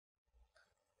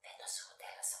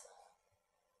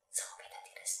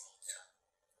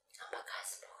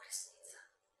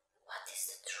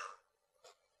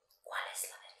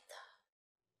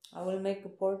I will make a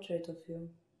portrait of you.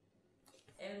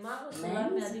 El mago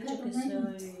solar me ha dicho que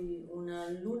soy una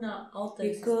luna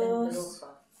autoexistente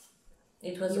roja.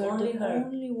 It was only her. The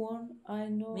only one I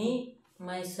know. Me,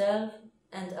 myself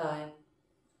and I.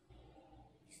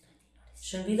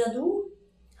 Sem vidadu?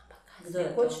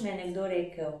 Nekoč mi je nekdo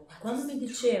rekel, quando mi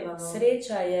dicevano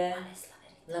sreča je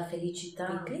la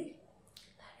felicità.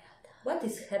 What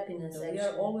is happiness? We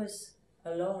are always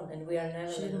alone and we are never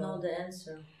alone. She didn't know the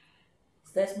answer.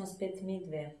 Zdaj smo spet mi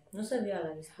dve. No sabia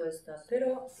la risposta,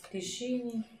 però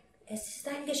tišini. Es ist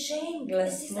ein Geschenk.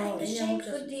 Es ist ein Geschenk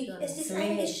für dich. Es ist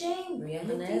ein Geschenk.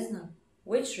 Ne znam.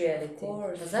 Which reality?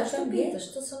 Pa zašto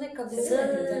pitaš? To su neka déjà.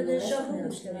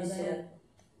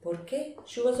 Perché?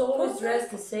 She was always dressed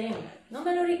the same. Non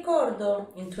me lo ricordo.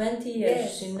 In 20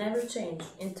 years she never changed.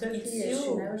 In 30 years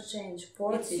she never changed.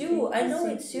 40, it's you. 50, I know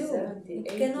 60, it's you. 70,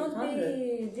 it 80, cannot 100.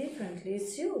 Be differently.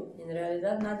 It's you. In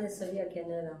realidad nadie sabía quién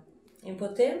era. In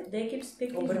potem, they keep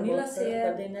speaking about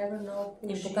her, but they never know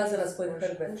who she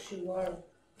was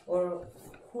or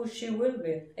who she will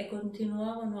be. E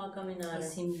continuavano a camminare. I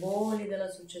simboli della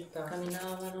società.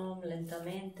 Camminavano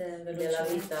lentamente,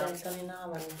 velocemente,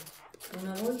 camminavano.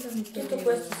 Una volta mi chiedevo, tutto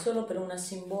questo solo per una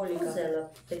simbolica. Cos'è la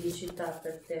felicità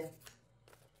per te?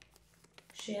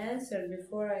 She answered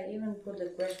before I even put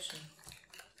the question.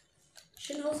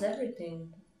 She knows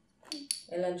everything.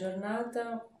 E la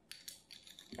giornata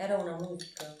era una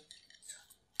musica.